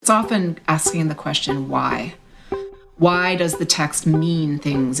It's often asking the question, why? Why does the text mean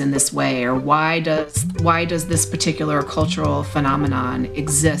things in this way? Or why does this particular cultural phenomenon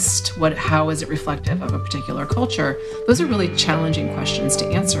exist? How is it reflective of a particular culture? Those are really challenging questions to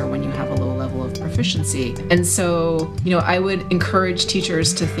answer when you have a low level of proficiency. And so, I would encourage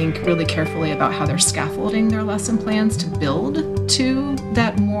teachers to think really carefully about how they're scaffolding their lesson plans to build to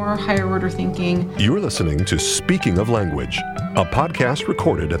that more higher order thinking. You're listening to Speaking of Language, a podcast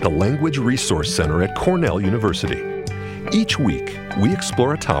recorded at the Language Resource Center at Cornell University. Each week, we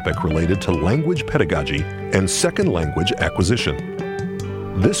explore a topic related to language pedagogy and second language acquisition.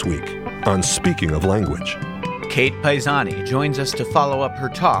 This week, on Speaking of Language, Kate Paesani joins us to follow up her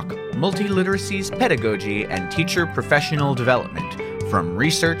talk, Multiliteracies, Pedagogy, and Teacher Professional Development, From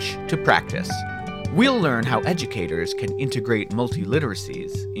Research to Practice. We'll learn how educators can integrate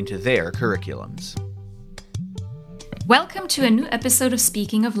multiliteracies into their curriculums. Welcome to a new episode of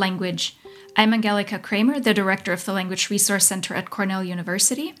Speaking of Language. I'm Angelika Kramer, the director of the Language Resource Center at Cornell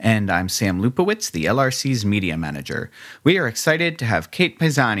University. And I'm Sam Lupowitz, the LRC's media manager. We are excited to have Kate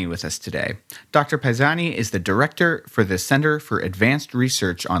Paesani with us today. Dr. Paesani is the director for the Center for Advanced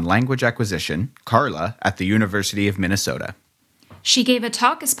Research on Language Acquisition, CARLA, at the University of Minnesota. She gave a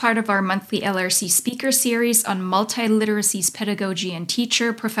talk as part of our monthly LRC speaker series on multiliteracies, pedagogy, and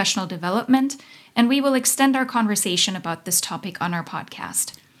teacher professional development, and we will extend our conversation about this topic on our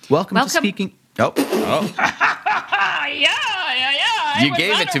podcast. Welcome to Speaking... Oh. Yeah. You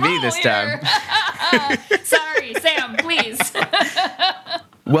gave it to me this time. Sorry, Sam, please.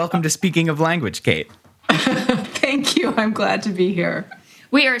 Welcome to Speaking of Language, Kate. Thank you. I'm glad to be here.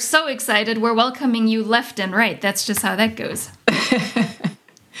 We are so excited. We're welcoming you left and right. That's just how that goes.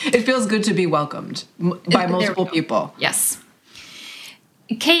 It feels good to be welcomed by multiple people. Yes.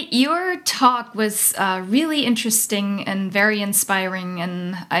 Kate, your talk was really interesting and very inspiring,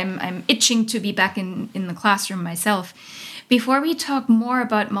 and I'm itching to be back in the classroom myself. Before we talk more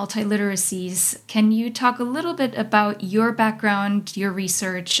about multiliteracies, can you talk a little bit about your background, your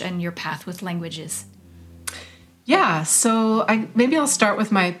research, and your path with languages? Yeah, so maybe I'll start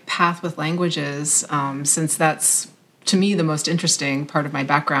with my path with languages, since that's, to me, the most interesting part of my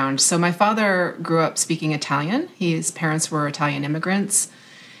background. So my father grew up speaking Italian. His parents were Italian immigrants.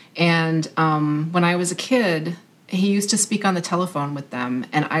 And when I was a kid, he used to speak on the telephone with them.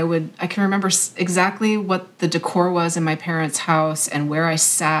 And I can remember exactly what the decor was in my parents' house and where I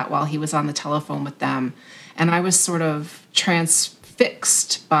sat while he was on the telephone with them. And I was sort of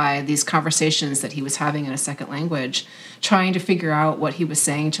transfixed by these conversations that he was having in a second language, trying to figure out what he was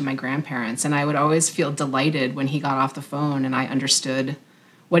saying to my grandparents. And I would always feel delighted when he got off the phone and I understood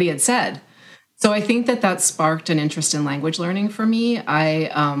what he had said. So I think that sparked an interest in language learning for me.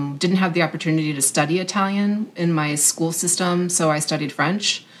 I didn't have the opportunity to study Italian in my school system, so I studied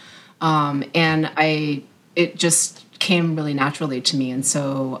French. It just came really naturally to me. And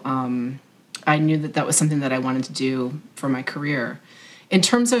so I knew that was something that I wanted to do for my career. In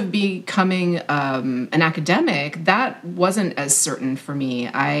terms of becoming an academic, that wasn't as certain for me.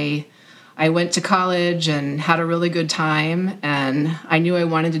 I went to college and had a really good time, and I knew I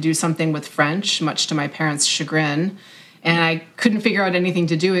wanted to do something with French, much to my parents' chagrin, and I couldn't figure out anything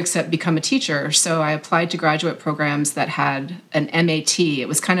to do except become a teacher. So I applied to graduate programs that had an MAT. It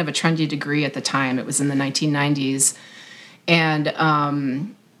was kind of a trendy degree at the time. It was in the 1990s. And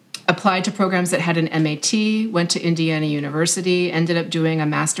applied to programs that had an MAT, went to Indiana University, ended up doing a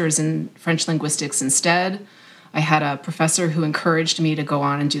master's in French linguistics instead. I had a professor who encouraged me to go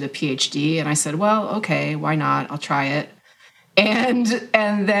on and do the PhD, and I said, well, okay, why not? I'll try it. And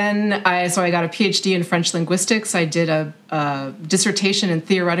then I got a PhD in French linguistics. I did a dissertation in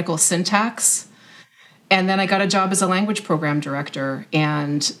theoretical syntax, and then I got a job as a language program director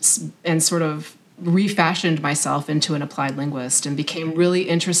and sort of refashioned myself into an applied linguist and became really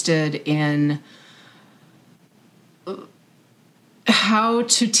interested in how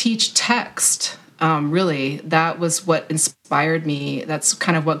to teach text. Really, that was what inspired me. That's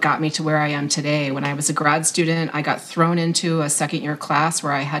kind of what got me to where I am today. When I was a grad student, I got thrown into a second-year class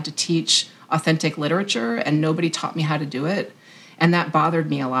where I had to teach authentic literature, and nobody taught me how to do it. And that bothered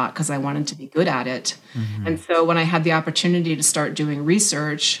me a lot because I wanted to be good at it. Mm-hmm. And so when I had the opportunity to start doing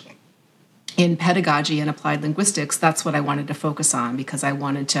research in pedagogy and applied linguistics, that's what I wanted to focus on because I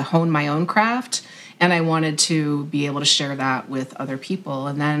wanted to hone my own craft. And I wanted to be able to share that with other people.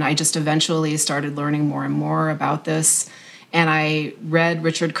 And then I just eventually started learning more and more about this. And I read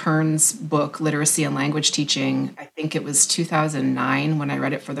Richard Kern's book, Literacy and Language Teaching. I think it was 2009 when I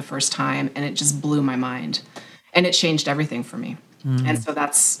read it for the first time. And it just blew my mind. And it changed everything for me. And so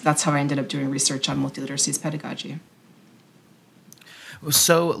that's how I ended up doing research on multiliteracies pedagogy.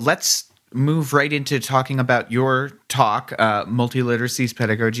 So let's move right into talking about your talk, Multiliteracies,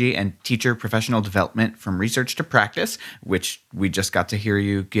 Pedagogy, and Teacher Professional Development from Research to Practice, which we just got to hear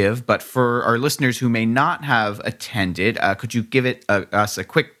you give. But for our listeners who may not have attended, could you give us a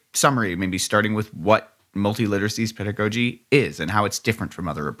quick summary, maybe starting with what Multiliteracies Pedagogy is and how it's different from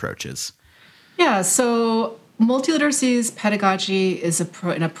other approaches? Yeah, so Multiliteracies Pedagogy is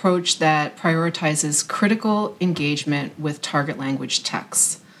an approach that prioritizes critical engagement with target language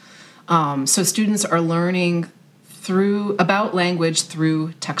texts. So students are learning about language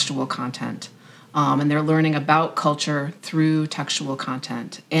through textual content, and they're learning about culture through textual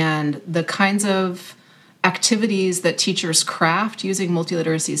content. And the kinds of activities that teachers craft using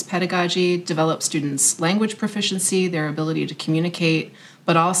Multiliteracies Pedagogy develop students' language proficiency, their ability to communicate,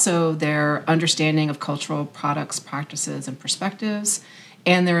 but also their understanding of cultural products, practices, and perspectives,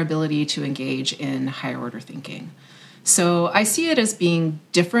 and their ability to engage in higher order thinking. So I see it as being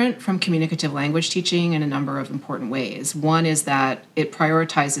different from communicative language teaching in a number of important ways. One is that it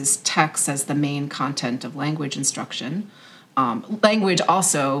prioritizes text as the main content of language instruction. Language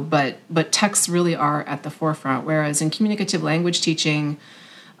also, but texts really are at the forefront, whereas in communicative language teaching,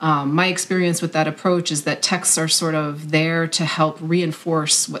 my experience with that approach is that texts are sort of there to help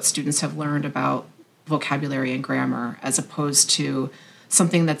reinforce what students have learned about vocabulary and grammar, as opposed to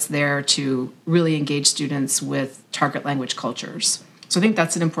something that's there to really engage students with target language cultures. So I think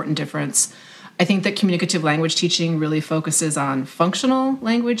that's an important difference. I think that communicative language teaching really focuses on functional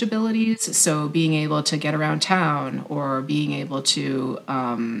language abilities, so being able to get around town or being able to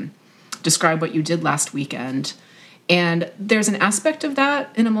describe what you did last weekend. And there's an aspect of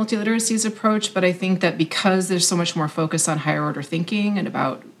that in a multiliteracies approach, but I think that because there's so much more focus on higher order thinking and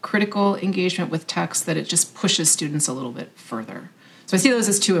about critical engagement with text, that it just pushes students a little bit further. So I see those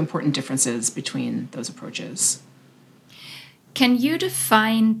as two important differences between those approaches. Can you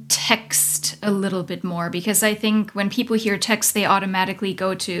define text a little bit more? Because I think when people hear text, they automatically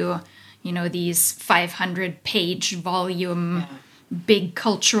go to, these 500-page volume, big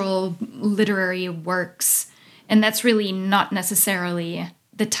cultural literary works. And that's really not necessarily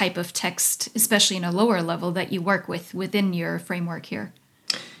the type of text, especially in a lower level, that you work with within your framework here.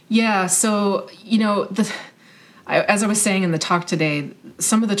 Yeah, so, as I was saying in the talk today,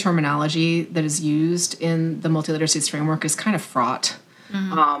 some of the terminology that is used in the multiliteracies framework is kind of fraught.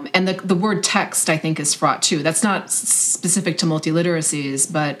 Mm-hmm. And the word text, I think, is fraught too. That's not specific to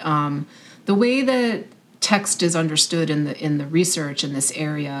multiliteracies, but the way that text is understood in the research in this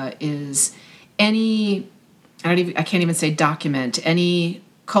area is I can't even say document, any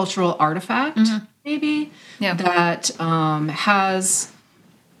cultural artifact, mm-hmm. maybe, that has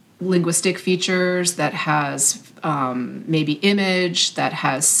linguistic features, that has maybe image, that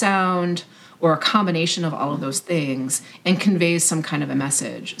has sound, or a combination of all of those things, and conveys some kind of a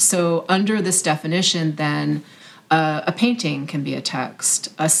message. So under this definition, then, a painting can be a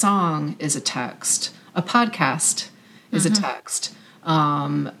text, a song is a text, a podcast is mm-hmm. a text,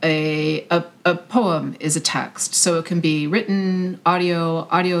 a poem is a text. So it can be written,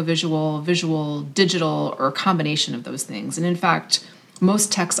 audio, visual, digital, or a combination of those things. And in fact,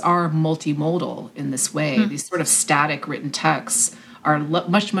 most texts are multimodal in this way. Mm-hmm. These sort of static written texts are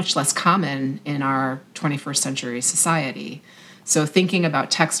much, much less common in our 21st century society. So thinking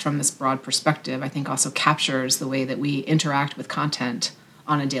about text from this broad perspective, I think also captures the way that we interact with content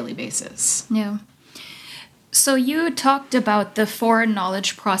on a daily basis. Yeah. So you talked about the 4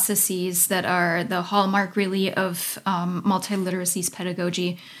 knowledge processes that are the hallmark, really, of multiliteracies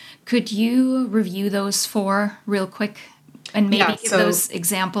pedagogy. Could you review those 4 real quick? And maybe give those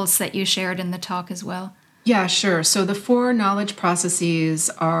examples that you shared in the talk as well. Yeah, sure. So the 4 knowledge processes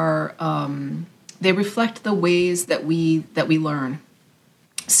are, they reflect the ways that we learn.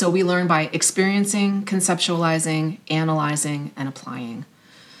 So we learn by experiencing, conceptualizing, analyzing, and applying.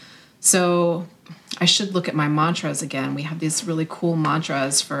 So I should look at my mantras again. We have these really cool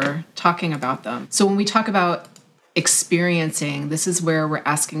mantras for talking about them. So when we talk about experiencing, this is where we're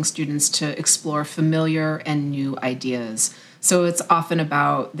asking students to explore familiar and new ideas. So it's often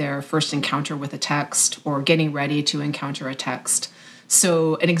about their first encounter with a text or getting ready to encounter a text.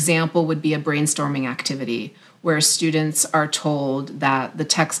 So an example would be a brainstorming activity where students are told that the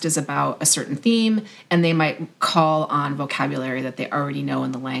text is about a certain theme, and they might call on vocabulary that they already know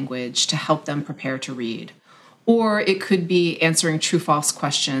in the language to help them prepare to read. Or it could be answering true-false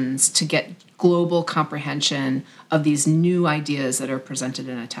questions to get global comprehension of these new ideas that are presented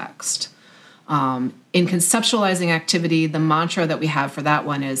in a text. In conceptualizing activity, the mantra that we have for that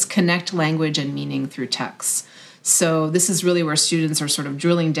one is connect language and meaning through text. So this is really where students are sort of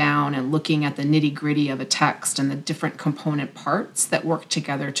drilling down and looking at the nitty-gritty of a text and the different component parts that work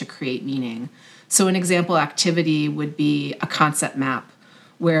together to create meaning. So an example activity would be a concept map,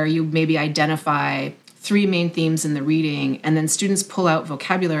 where you maybe identify 3 main themes in the reading, and then students pull out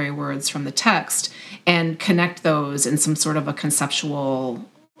vocabulary words from the text and connect those in some sort of a conceptual,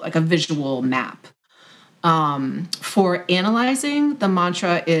 like a visual map. For analyzing, the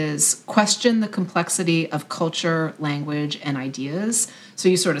mantra is question the complexity of culture, language, and ideas. So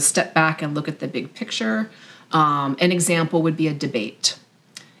you sort of step back and look at the big picture. An example would be a debate.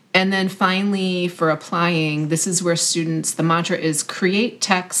 And then finally, for applying, this is where the mantra is create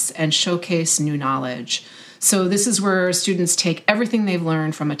texts and showcase new knowledge. So this is where students take everything they've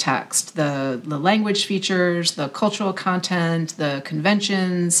learned from a text, the language features, the cultural content, the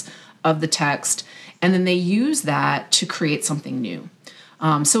conventions of the text, and then they use that to create something new.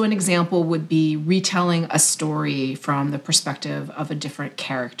 So an example would be retelling a story from the perspective of a different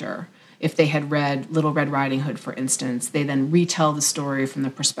character. If they had read Little Red Riding Hood, for instance, they then retell the story from the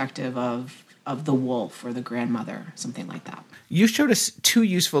perspective of the wolf or the grandmother, something like that. You showed us 2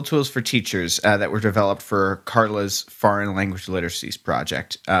 useful tools for teachers that were developed for Carla's Foreign Language Literacies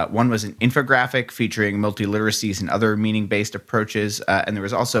project. One was an infographic featuring multiliteracies and other meaning-based approaches, and there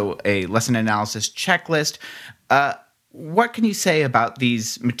was also a lesson analysis checklist. What can you say about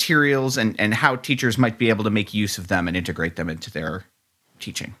these materials and how teachers might be able to make use of them and integrate them into their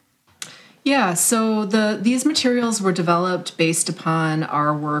teaching? Yeah, so these materials were developed based upon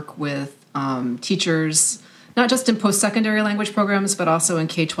our work with teachers, not just in post-secondary language programs, but also in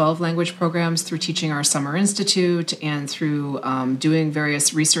K-12 language programs through Teaching Our Summer Institute and through doing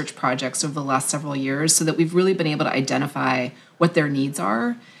various research projects over the last several years, so that we've really been able to identify what their needs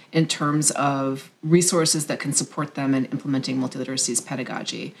are in terms of resources that can support them in implementing multiliteracies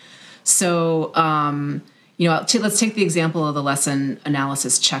pedagogy. So, let's take the example of the lesson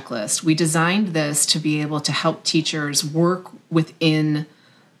analysis checklist. We designed this to be able to help teachers work within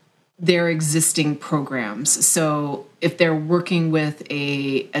their existing programs. So if they're working with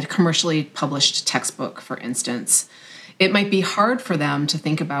a commercially published textbook, for instance, it might be hard for them to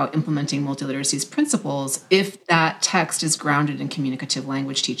think about implementing multiliteracies principles if that text is grounded in communicative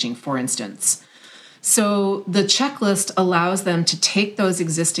language teaching, for instance. So the checklist allows them to take those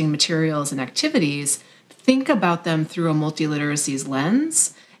existing materials and activities, think about them through a multiliteracies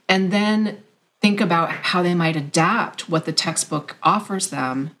lens, and then think about how they might adapt what the textbook offers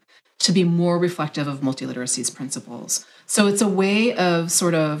them to be more reflective of multiliteracies principles. So it's a way of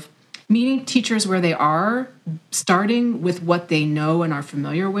sort of meeting teachers where they are, starting with what they know and are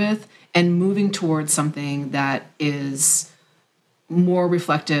familiar with, and moving towards something that is more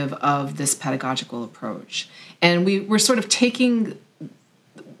reflective of this pedagogical approach. And we're sort of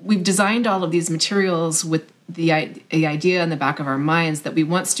we've designed all of these materials with the idea in the back of our minds that we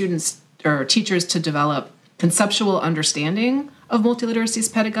want students or teachers to develop conceptual understanding of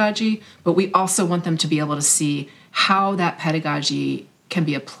multiliteracies pedagogy, but we also want them to be able to see how that pedagogy can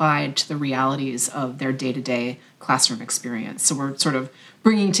be applied to the realities of their day-to-day classroom experience. So we're sort of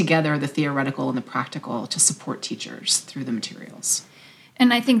bringing together the theoretical and the practical to support teachers through the materials.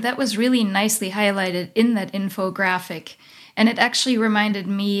 And I think that was really nicely highlighted in that infographic. And it actually reminded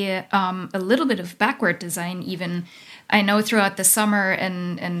me a little bit of backward design even. I know throughout the summer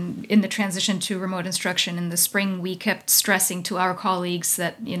and in the transition to remote instruction in the spring, we kept stressing to our colleagues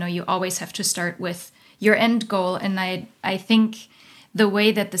that, you always have to start with your end goal. And I think the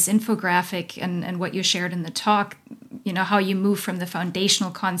way that this infographic and what you shared in the talk, how you move from the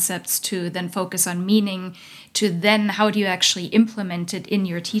foundational concepts to then focus on meaning to then how do you actually implement it in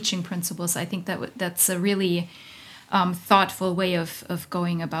your teaching principles, I think that's a really thoughtful way of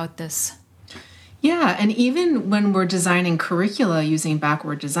going about this. Yeah, and even when we're designing curricula using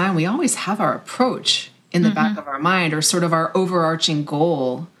backward design, we always have our approach in the back of our mind, or sort of our overarching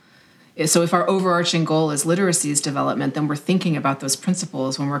goal. So if our overarching goal is literacies development, then we're thinking about those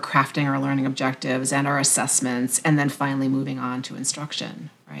principles when we're crafting our learning objectives and our assessments, and then finally moving on to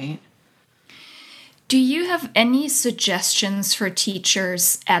instruction, right? Do you have any suggestions for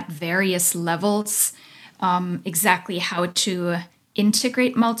teachers at various levels, exactly how to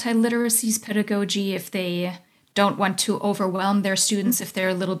integrate multiliteracies pedagogy if they don't want to overwhelm their students, if they're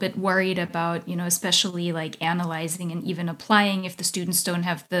a little bit worried about, especially like analyzing and even applying if the students don't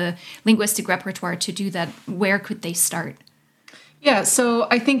have the linguistic repertoire to do that? Where could they start? Yeah, so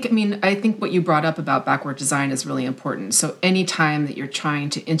I think what you brought up about backward design is really important. So anytime that you're trying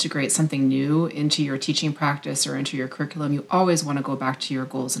to integrate something new into your teaching practice or into your curriculum, you always want to go back to your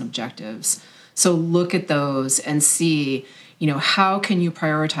goals and objectives. So look at those and see, how can you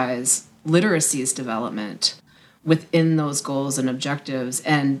prioritize literacies development within those goals and objectives,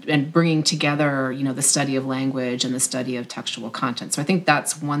 and bringing together, the study of language and the study of textual content. So I think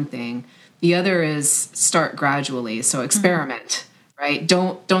that's one thing. The other is start gradually. So experiment, right?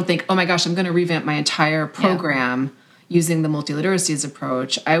 Don't think, oh my gosh, I'm going to revamp my entire program using the multiliteracies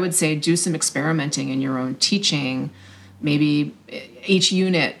approach. I would say do some experimenting in your own teaching. Maybe each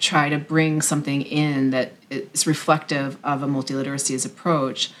unit try to bring something in that is reflective of a multiliteracies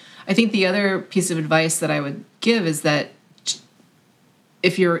approach. I think the other piece of advice that I would give is that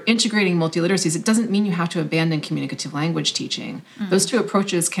if you're integrating multiliteracies, it doesn't mean you have to abandon communicative language teaching. Those two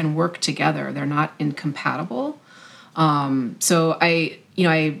approaches can work together. They're not incompatible. So I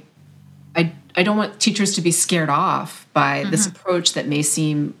don't want teachers to be scared off by this approach that may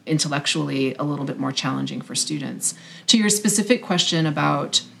seem intellectually a little bit more challenging for students. To your specific question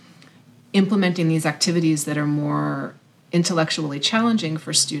about implementing these activities that are more intellectually challenging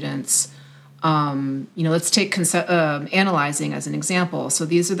for students, let's take analyzing as an example. So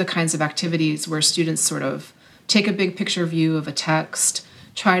these are the kinds of activities where students sort of take a big picture view of a text,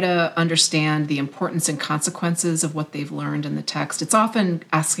 try to understand the importance and consequences of what they've learned in the text. It's often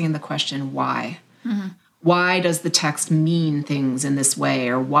asking the question, why? Why does the text mean things in this way?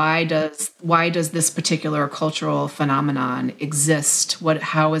 Or why does this particular cultural phenomenon exist?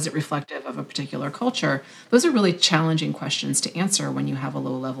 How is it reflective of a particular culture? Those are really challenging questions to answer when you have a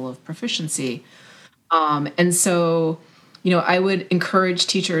low level of proficiency. And so, I would encourage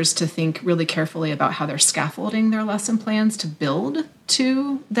teachers to think really carefully about how they're scaffolding their lesson plans to build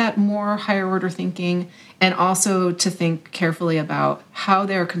to that more higher order thinking, and also to think carefully about how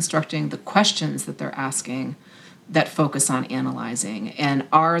they're constructing the questions that they're asking that focus on analyzing. And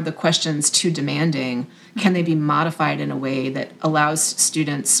are the questions too demanding? Can they be modified in a way that allows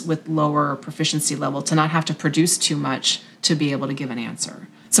students with lower proficiency level to not have to produce too much to be able to give an answer?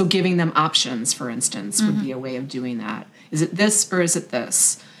 So giving them options, for instance, would be a way of doing that. Is it this or is it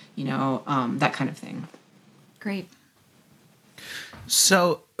this? That kind of thing. Great.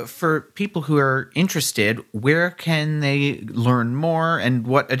 So for people who are interested, where can they learn more, and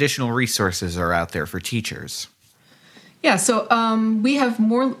what additional resources are out there for teachers? Yeah, so we have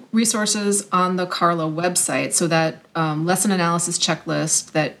more resources on the Carla website. So that lesson analysis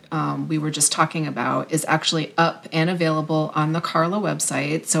checklist that we were just talking about is actually up and available on the Carla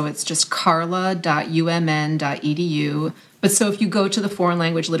website. So it's just carla.umn.edu. But so if you go to the Foreign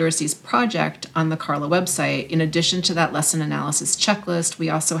Language Literacies project on the Carla website, in addition to that lesson analysis checklist, we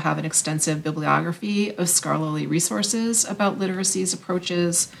also have an extensive bibliography of scholarly resources about literacies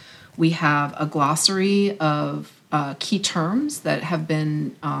approaches. We have a glossary of key terms that have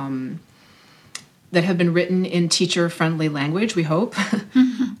been written in teacher-friendly language, we hope.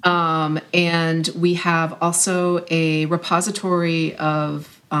 And we have also a repository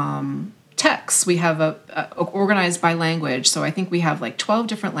of texts. We have organized by language. So I think we have like 12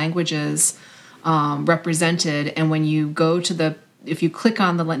 different languages represented. And when you go to if you click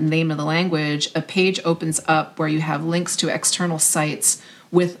on the name of the language, a page opens up where you have links to external sites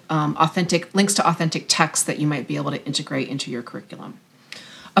with links to authentic texts that you might be able to integrate into your curriculum.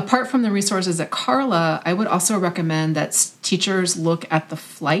 Apart from the resources at Carla, I would also recommend that teachers look at the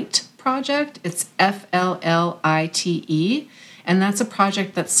FLIGHT project. It's FLLITE, and that's a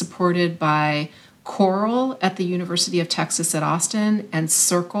project that's supported by Coral at the University of Texas at Austin and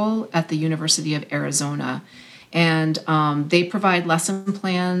Circle at the University of Arizona. And they provide lesson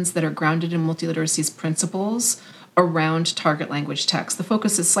plans that are grounded in multiliteracies principles around target language text. The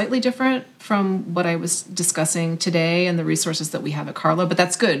focus is slightly different from what I was discussing today and the resources that we have at Carla, but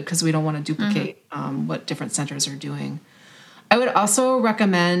that's good because we don't want to duplicate what different centers are doing. I would also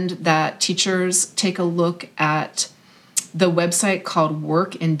recommend that teachers take a look at the website called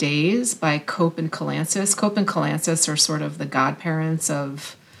Work in Days by Cope and Calancis. Cope and Calancis are sort of the godparents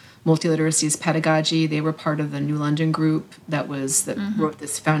of Multiliteracies Pedagogy. They were part of the New London group that wrote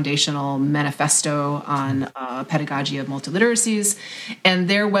this foundational manifesto on pedagogy of multiliteracies. And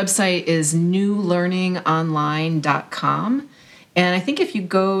their website is newlearningonline.com. And I think if you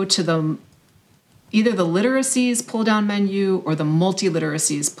go to either the literacies pull-down menu or the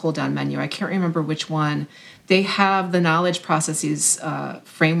multiliteracies pull-down menu, I can't remember which one, they have the knowledge processes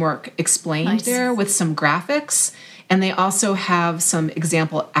framework explained there with some graphics. And they also have some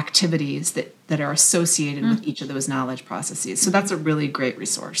example activities that are associated with each of those knowledge processes. So that's a really great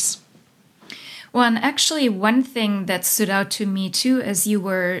resource. Well, and actually one thing that stood out to me too as you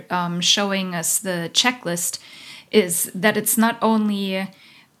were showing us the checklist is that it's not only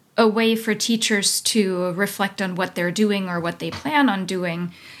a way for teachers to reflect on what they're doing or what they plan on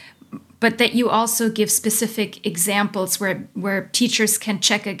doing, but that you also give specific examples where teachers can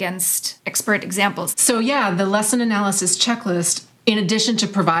check against expert examples. So yeah, the lesson analysis checklist, in addition to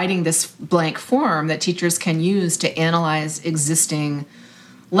providing this blank form that teachers can use to analyze existing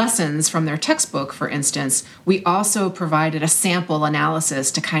lessons from their textbook, for instance, we also provided a sample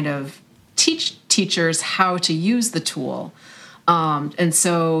analysis to kind of teach teachers how to use the tool. And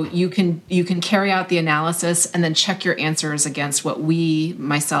so you can carry out the analysis and then check your answers against what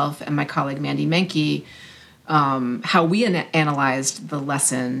myself and my colleague Mandy Menke, how we analyzed the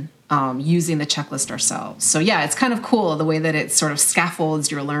lesson using the checklist ourselves. So yeah, it's kind of cool the way that it sort of scaffolds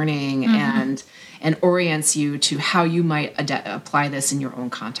your learning and orients you to how you might apply this in your own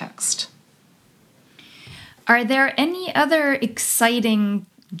context. Are there any other exciting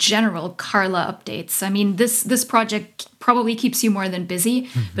general Carla updates? I mean, this project probably keeps you more than busy,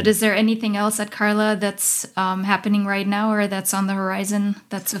 but is there anything else at Carla that's happening right now or that's on the horizon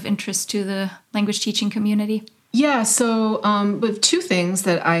that's of interest to the language teaching community? Yeah, so with two things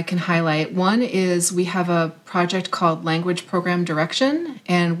that I can highlight. One is we have a project called Language Program Direction,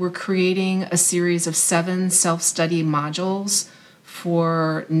 and we're creating a series of 7 self-study modules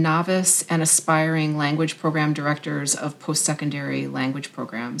for novice and aspiring language program directors of post-secondary language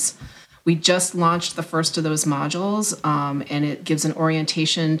programs. We just launched the first of those modules, and it gives an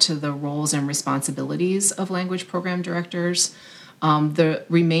orientation to the roles and responsibilities of language program directors. The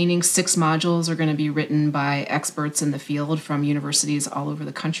remaining 6 modules are going to be written by experts in the field from universities all over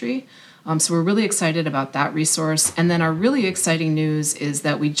the country. So we're really excited about that resource. And then our really exciting news is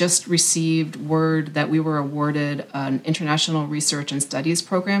that we just received word that we were awarded an International Research and Studies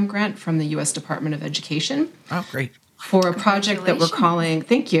Program grant from the U.S. Department of Education. Oh, great. For a project that we're calling,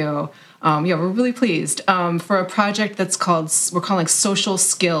 thank you. We're really pleased. For a project we're calling Social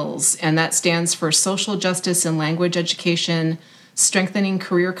Skills, and that stands for Social Justice in Language Education, Strengthening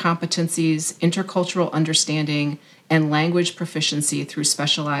Career Competencies, Intercultural Understanding, and Language Proficiency through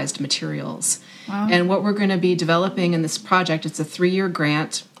Specialized Materials. Wow. And what we're going to be developing in this project, it's a 3-year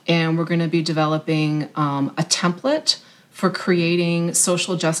grant, and we're going to be developing a template for creating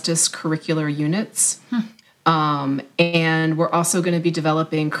social justice curricular units. And we're also going to be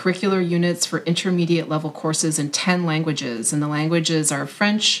developing curricular units for intermediate level courses in 10 languages. And the languages are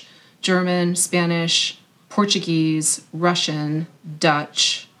French, German, Spanish, Portuguese, Russian,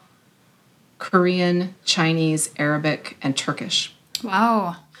 Dutch, Korean, Chinese, Arabic, and Turkish.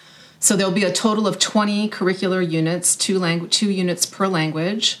 Wow. So there'll be a total of 20 curricular units, 2 units per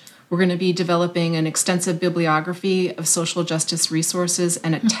language. We're going to be developing an extensive bibliography of social justice resources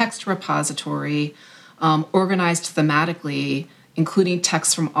and a text repository organized thematically, including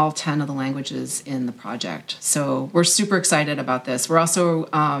texts from all 10 of the languages in the project. So we're super excited about this. We're also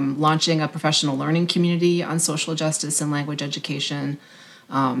launching a professional learning community on social justice and language education.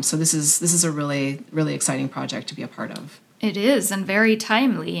 So this is a really, really exciting project to be a part of. It is, and very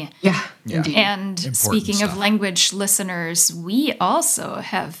timely. Yeah, indeed. And Important speaking stuff. of language listeners, we also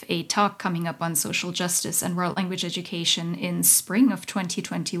have a talk coming up on social justice and world language education in spring of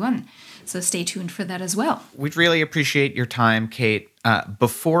 2021. So stay tuned for that as well. We'd really appreciate your time, Kate.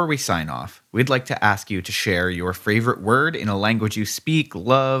 Before we sign off, we'd like to ask you to share your favorite word in a language you speak,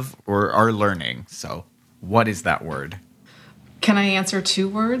 love, or are learning. So what is that word? Can I answer 2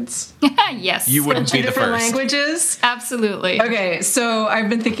 words? Yes. You wouldn't be the Different first. languages? Absolutely. Okay, so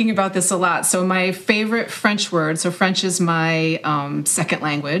I've been thinking about this a lot. So my favorite French word, so French is my second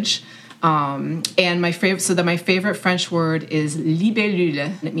language, and my favorite French word is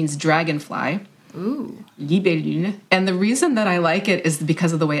libellule, and it means dragonfly. Ooh. Libellule. And the reason that I like it is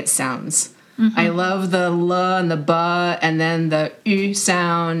because of the way it sounds. I love the L and the B and then the U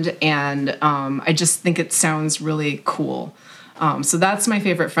sound, and I just think it sounds really cool. So that's my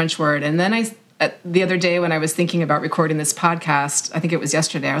favorite French word. And then the other day when I was thinking about recording this podcast, I think it was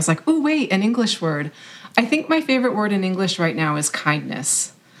yesterday, I was like, oh, wait, an English word. I think my favorite word in English right now is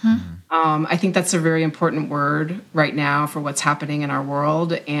kindness. I think that's a very important word right now for what's happening in our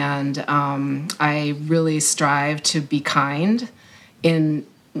world. And I really strive to be kind in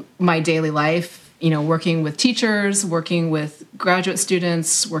my daily life, working with teachers, working with graduate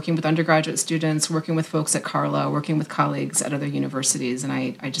students, working with undergraduate students, working with folks at Carla, working with colleagues at other universities. And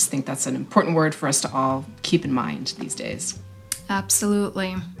I just think that's an important word for us to all keep in mind these days.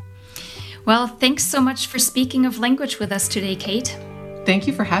 Absolutely. Well, thanks so much for speaking of language with us today, Kate. Thank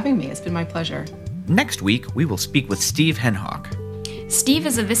you for having me. It's been my pleasure. Next week, we will speak with Steve Henhock. Steve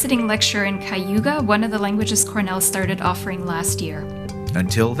is a visiting lecturer in Cayuga, one of the languages Cornell started offering last year.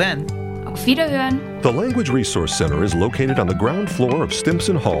 Until then, Auf Wiederhören! The Language Resource Center is located on the ground floor of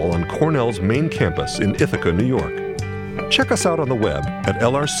Stimson Hall on Cornell's main campus in Ithaca, New York. Check us out on the web at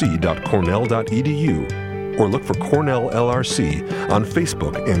lrc.cornell.edu or look for Cornell LRC on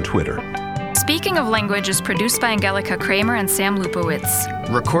Facebook and Twitter. Speaking of Language is produced by Angelica Kramer and Sam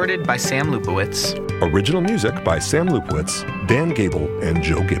Lupowitz. Recorded by Sam Lupowitz. Original music by Sam Lupowitz, Dan Gable, and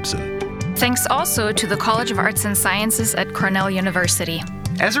Joe Gibson. Thanks also to the College of Arts and Sciences at Cornell University.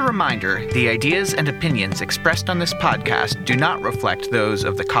 As a reminder, the ideas and opinions expressed on this podcast do not reflect those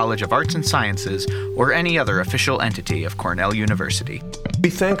of the College of Arts and Sciences or any other official entity of Cornell University. We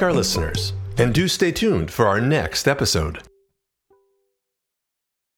thank our listeners, and do stay tuned for our next episode.